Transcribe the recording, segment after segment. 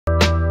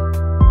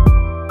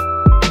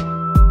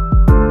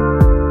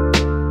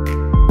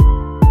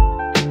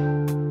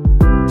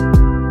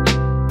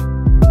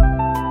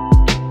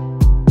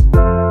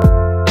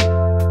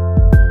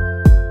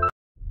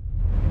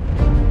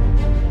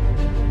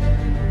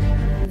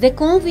The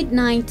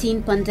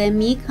COVID-19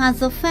 pandemic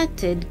has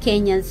affected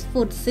Kenya's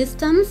food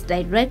systems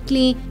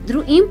directly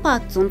through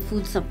impacts on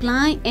food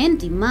supply and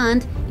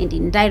demand, and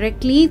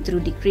indirectly through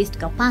decreased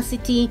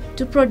capacity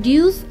to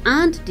produce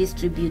and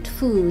distribute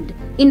food.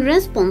 In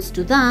response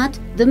to that,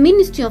 the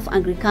Ministry of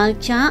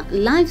Agriculture,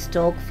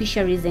 Livestock,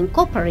 Fisheries and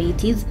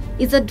Cooperatives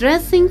is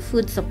addressing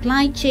food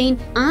supply chain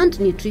and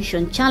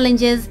nutrition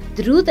challenges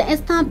through the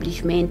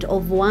establishment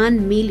of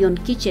 1 million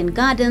kitchen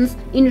gardens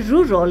in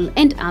rural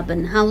and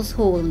urban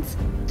households.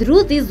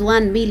 Through these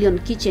 1 million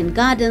kitchen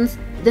gardens,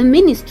 the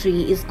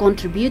ministry is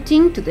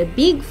contributing to the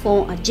Big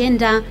Four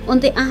agenda on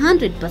the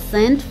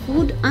 100%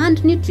 food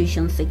and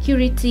nutrition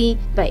security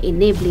by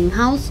enabling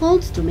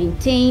households to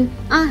maintain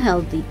a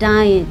healthy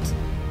diet.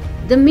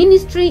 The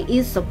ministry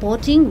is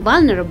supporting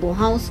vulnerable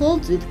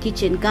households with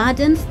kitchen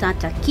garden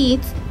starter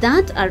kits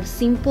that are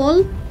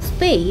simple,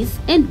 space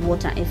and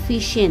water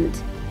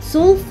efficient.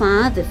 So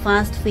far, the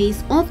first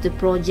phase of the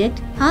project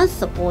has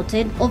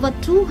supported over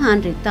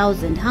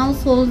 200,000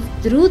 households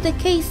through the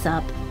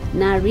KSAP,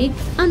 NARIC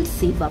and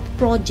CVAP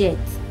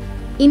projects.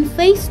 In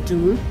phase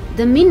 2,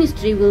 the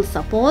ministry will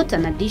support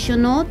an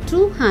additional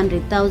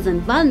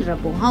 200,000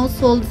 vulnerable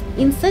households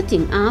in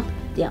setting up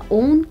their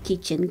own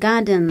kitchen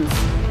gardens.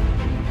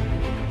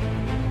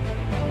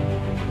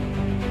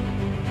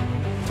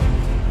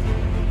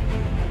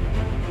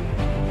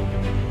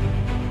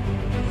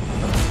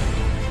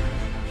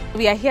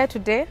 We are here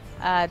today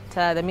at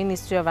the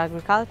Ministry of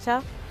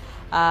Agriculture,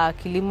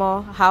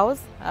 Kilimo House,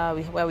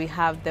 where we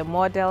have the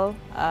model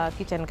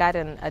kitchen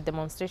garden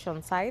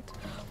demonstration site,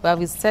 where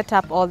we set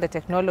up all the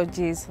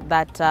technologies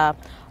that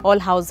all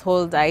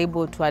households are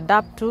able to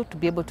adapt to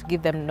be able to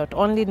give them not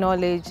only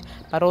knowledge,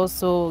 but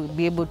also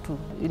be able to,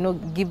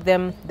 give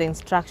them the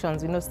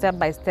instructions,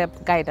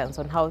 step-by-step guidance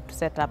on how to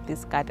set up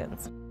these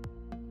gardens.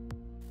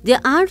 There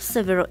are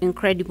several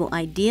incredible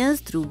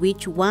ideas through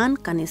which one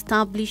can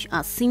establish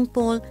a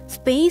simple,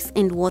 space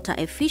and water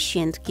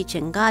efficient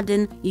kitchen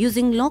garden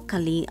using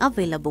locally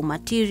available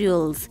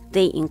materials.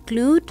 They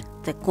include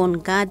the cone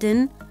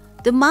garden,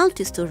 the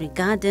multi-story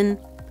garden,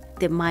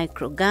 the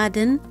micro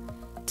garden,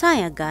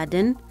 tire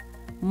garden,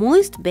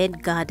 moist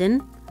bed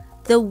garden,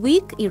 the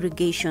wick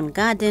irrigation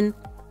garden,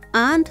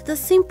 and the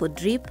simple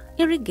drip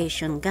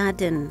irrigation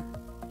garden.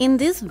 In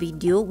this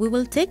video, we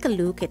will take a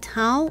look at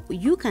how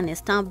you can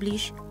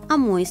establish a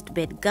moist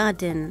bed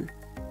garden.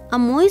 A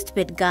moist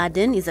bed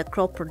garden is a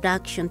crop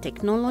production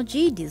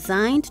technology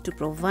designed to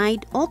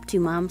provide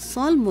optimum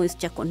soil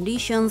moisture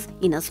conditions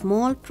in a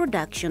small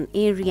production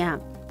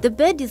area. The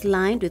bed is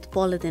lined with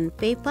polythene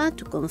paper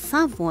to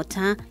conserve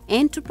water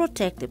and to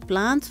protect the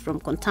plants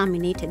from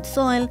contaminated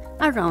soil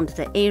around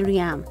the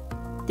area.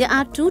 There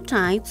are two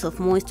types of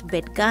moist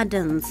bed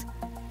gardens: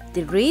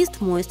 the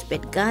raised moist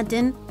bed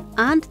garden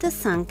and the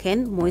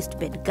sunken moist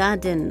bed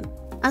garden.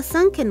 A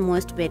sunken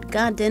moist bed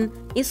garden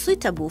is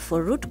suitable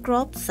for root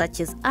crops such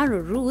as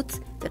arrowroots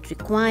that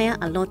require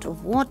a lot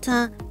of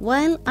water,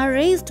 while a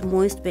raised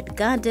moist bed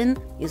garden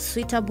is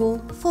suitable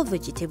for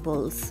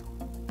vegetables.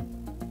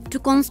 To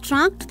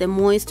construct the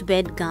moist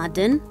bed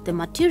garden, the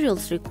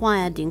materials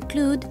required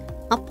include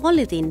a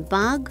polythene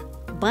bag,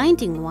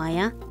 binding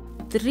wire,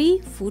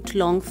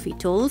 3-foot-long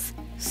fittles,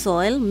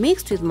 soil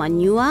mixed with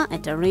manure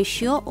at a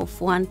ratio of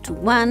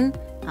 1:1,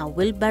 a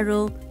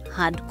wheelbarrow,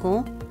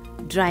 hardcore,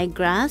 dry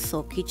grass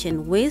or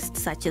kitchen waste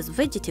such as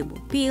vegetable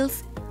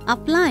peels, a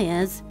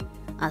pliers,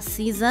 a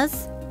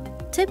scissors,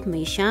 tape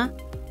measure,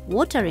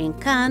 watering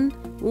can,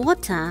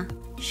 water,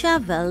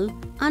 shovel,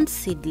 and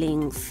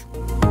seedlings.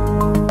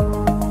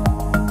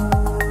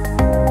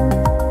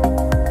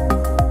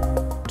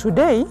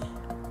 Today,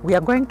 we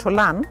are going to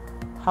learn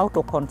how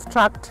to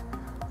construct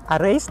a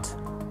raised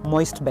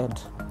moist bed.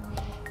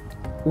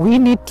 We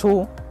need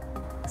to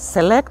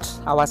select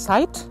our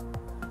site,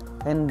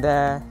 and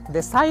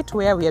the site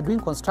where we are doing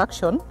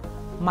construction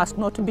must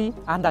not be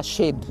under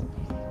shade.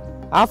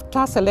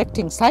 After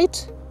selecting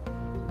site,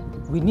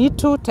 we need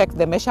to take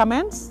the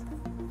measurements,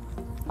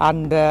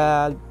 and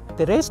the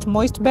raised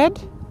moist bed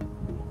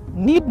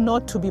need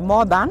not to be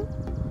more than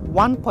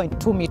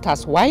 1.2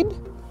 meters wide.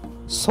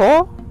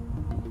 So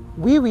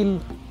we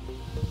will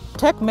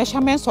take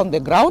measurements on the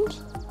ground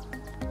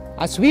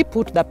as we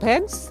put the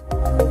pegs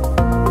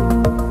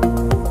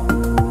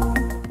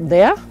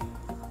there.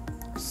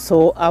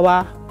 So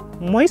our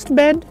moist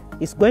bed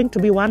is going to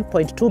be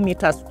 1.2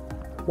 meters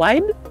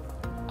wide.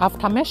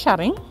 After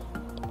measuring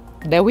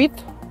the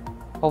width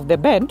of the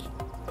bed,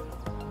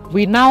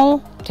 we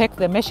now take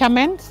the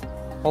measurements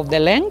of the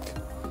length,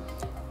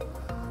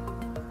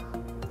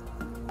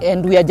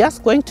 and we are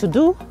just going to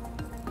do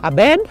a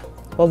bed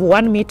of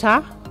 1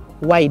 meter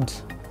wide.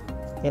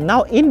 And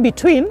now in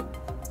between,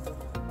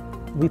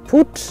 we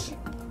put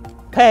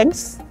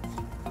pegs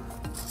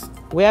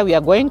where we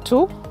are going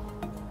to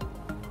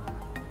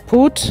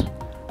put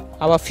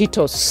our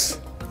fittles.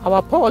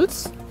 Our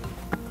poles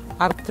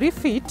are 3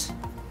 feet,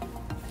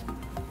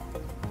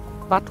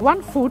 but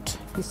 1 foot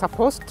is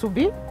supposed to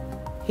be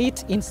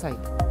hit inside.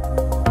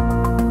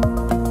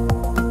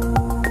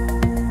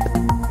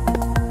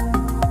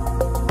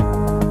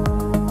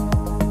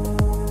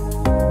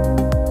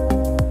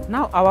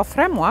 our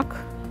framework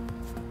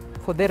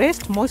for the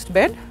raised moist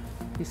bed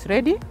is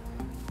ready.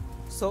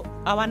 So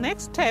our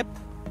next step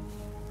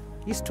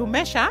is to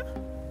measure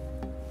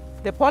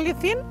the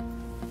polythene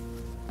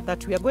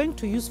that we are going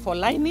to use for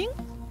lining.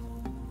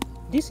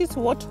 This is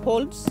what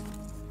holds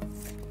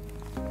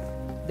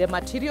the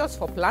materials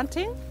for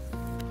planting,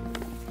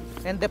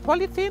 and the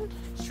polythene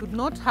should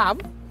not have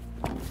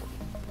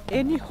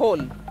any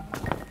hole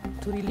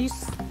to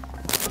release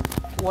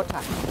water.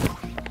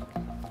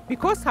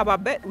 Because our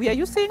bed, we are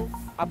using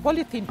a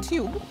polythene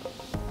tube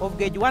of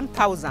gauge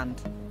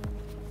 1000,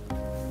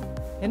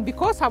 and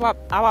because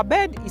our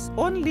bed is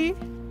only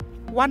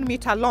 1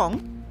 meter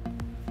long,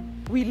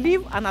 we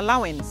leave an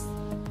allowance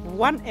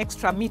 1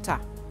 extra meter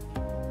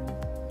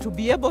to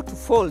be able to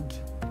fold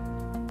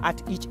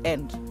at each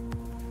end.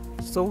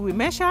 So we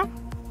measure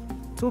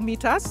 2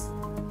 meters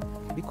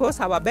because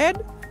our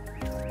bed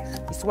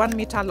is 1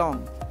 meter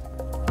long.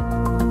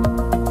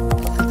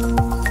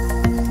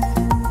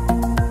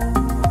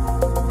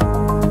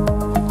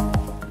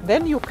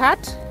 Then you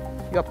cut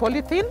your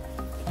polythene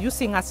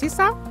using a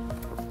scissor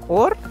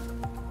or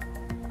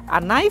a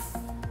knife,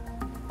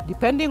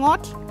 depending on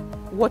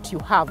what you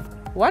have.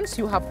 Once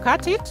you have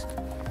cut it,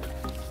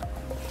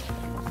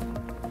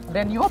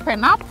 then you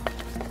open up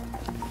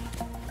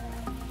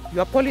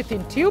your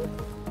polythene tube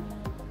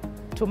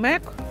to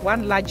make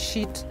one large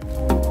sheet.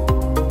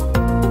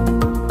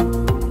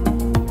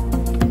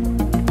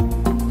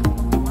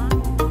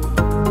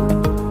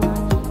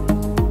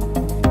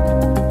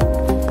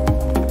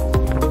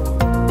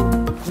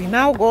 We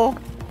now go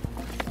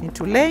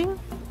into laying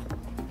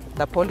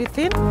the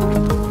polythene.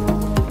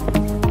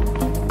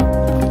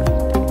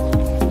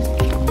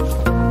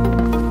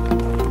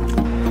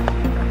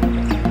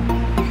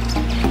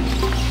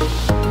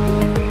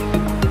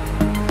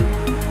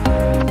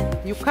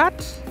 You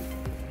cut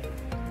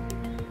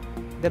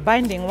the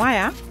binding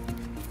wire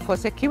for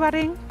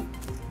securing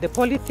the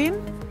polythene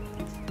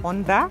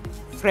on the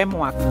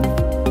framework.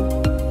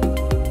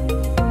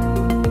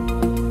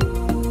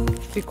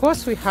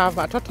 Because we have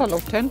a total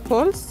of 10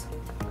 poles,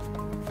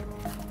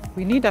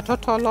 we need a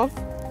total of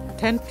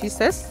 10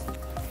 pieces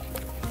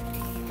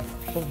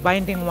of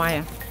binding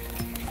wire.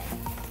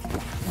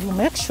 You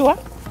make sure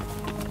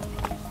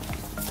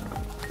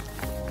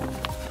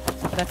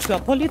that your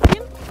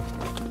polythene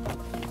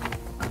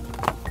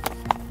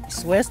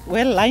is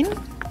well lined,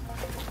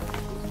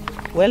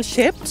 well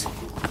shaped.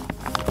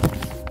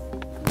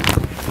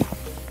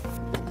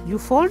 You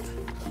fold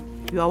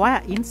your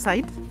wire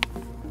inside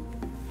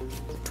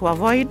to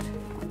avoid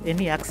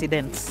any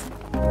accidents.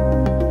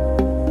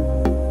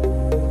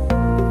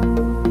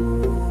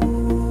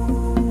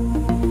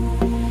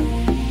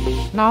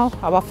 Now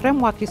our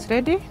framework is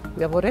ready.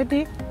 We have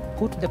already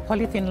put the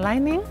polythene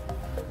lining,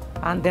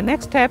 and the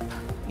next step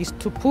is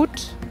to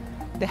put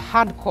the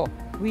hardcore.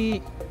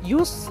 We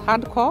use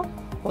hardcore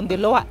on the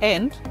lower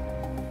end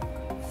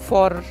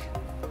for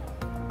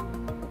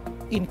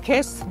in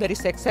case there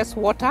is excess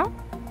water.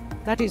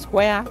 That is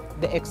where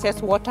the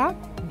excess water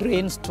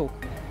drains to.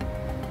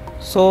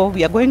 So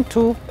we are going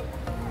to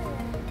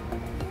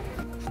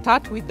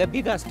start with the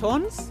bigger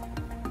stones,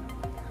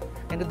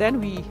 and then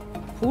we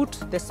put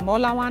the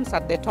smaller ones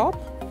at the top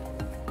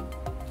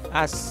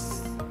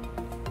as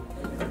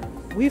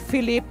we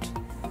fill it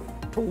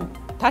to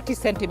 30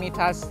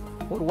 centimeters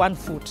or 1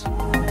 foot.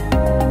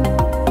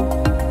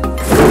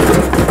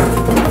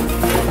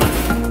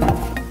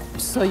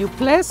 So you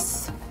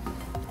place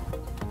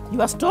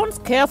your stones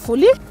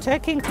carefully,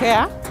 taking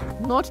care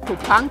not to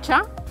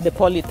puncture the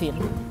polythene.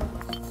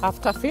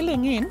 After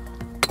filling in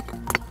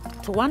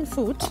to 1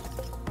 foot,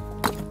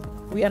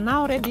 we are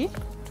now ready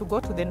to go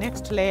to the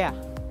next layer.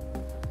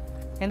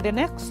 And the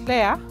next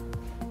layer,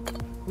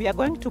 we are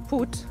going to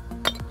put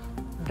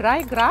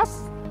dry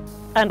grass.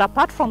 And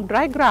apart from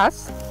dry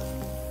grass,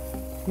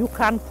 you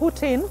can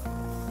put in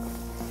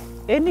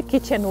any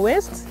kitchen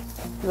waste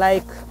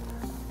like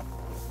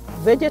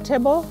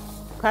vegetable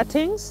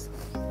cuttings,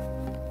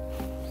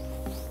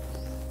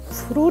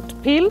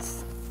 fruit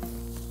peels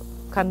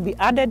can be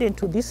added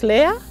into this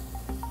layer.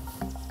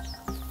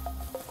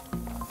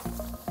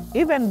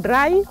 Even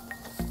dry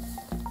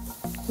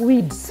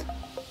weeds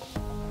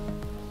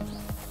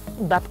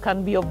that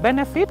can be of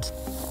benefit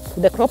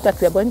to the crop that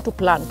we are going to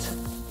plant.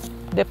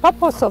 The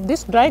purpose of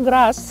this dry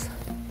grass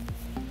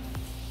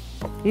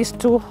is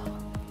to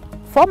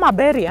form a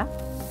barrier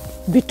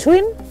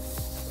between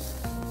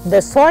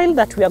the soil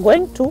that we are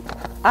going to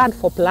add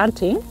for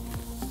planting,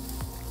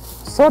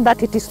 so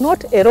that it is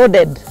not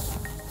eroded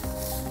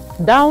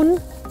down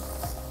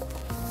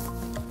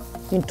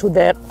into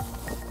the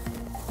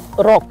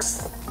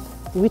rocks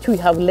which we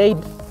have laid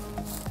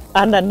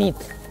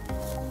underneath.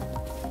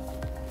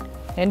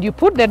 And you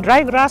put the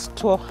dry grass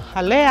to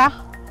a layer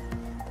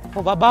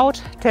of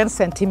about 10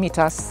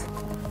 centimeters.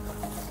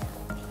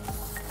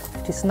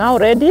 It is now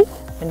ready,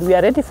 and we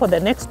are ready for the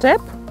next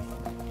step,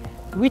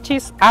 which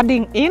is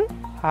adding in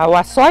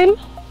our soil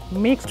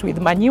mixed with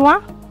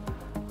manure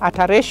at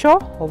a ratio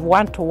of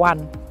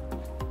 1:1.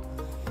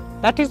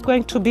 That is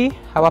going to be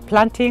our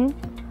planting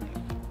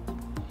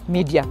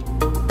media.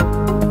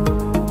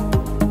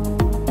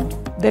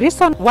 The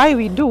reason why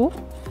we do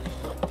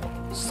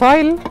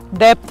soil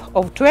depth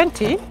of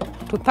 20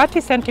 to 30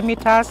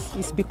 centimeters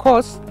is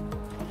because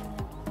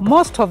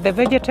most of the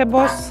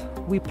vegetables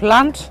we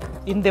plant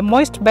in the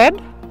moist bed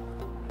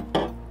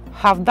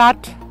have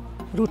that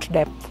root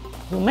depth.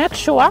 We make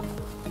sure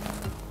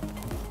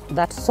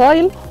that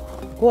soil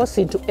goes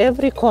into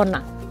every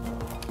corner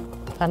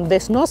and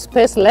there's no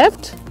space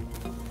left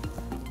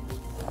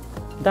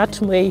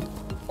that may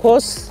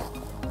cause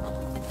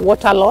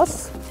water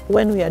loss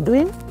when we are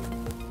doing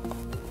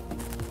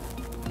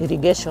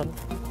irrigation.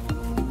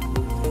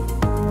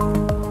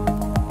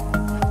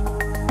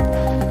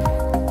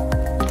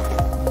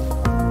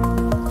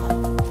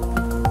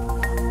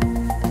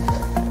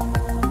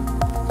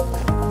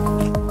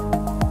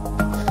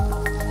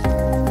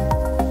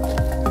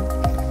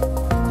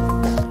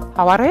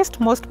 Our raised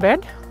moist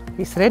bed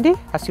is ready.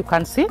 As you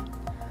can see,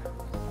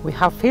 we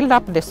have filled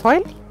up the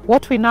soil.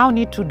 What we now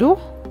need to do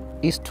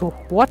is to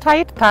water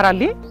it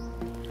thoroughly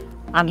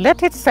and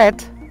let it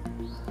set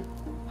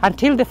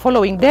until the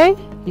following day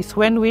is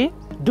when we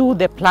do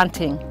the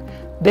planting.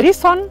 The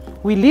reason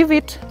we leave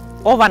it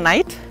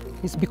overnight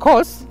is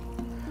because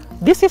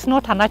this is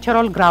not a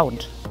natural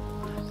ground.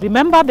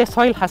 Remember, the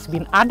soil has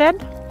been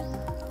added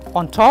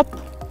on top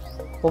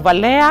of a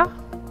layer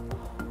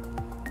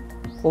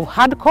of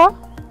hardcore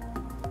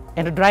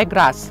and dry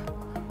grass.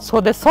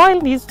 So the soil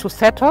needs to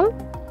settle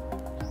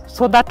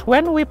so that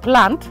when we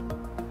plant,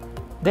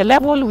 the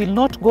level will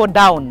not go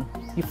down.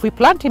 If we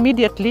plant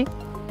immediately,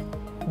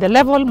 the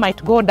level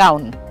might go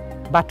down,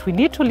 but we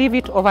need to leave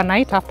it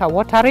overnight after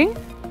watering,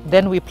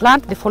 then we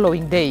plant the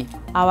following day.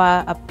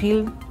 Our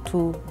appeal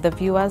to the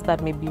viewers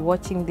that may be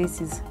watching this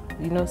is,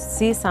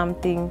 see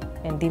something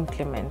and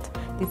implement.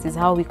 This is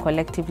how we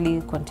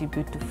collectively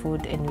contribute to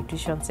food and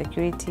nutrition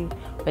security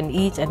when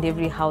each and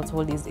every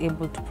household is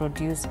able to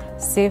produce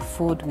safe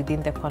food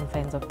within the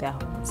confines of their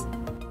homes.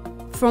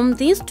 From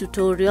this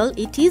tutorial,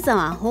 it is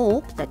our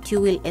hope that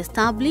you will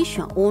establish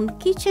your own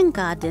kitchen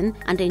garden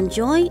and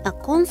enjoy a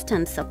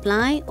constant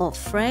supply of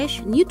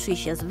fresh,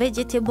 nutritious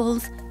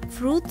vegetables,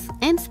 fruits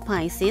and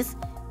spices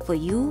for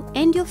you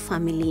and your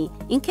family.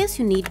 In case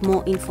you need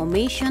more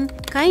information,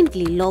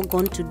 kindly log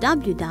on to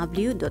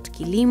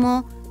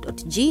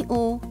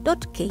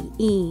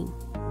www.kilimo.go.ke.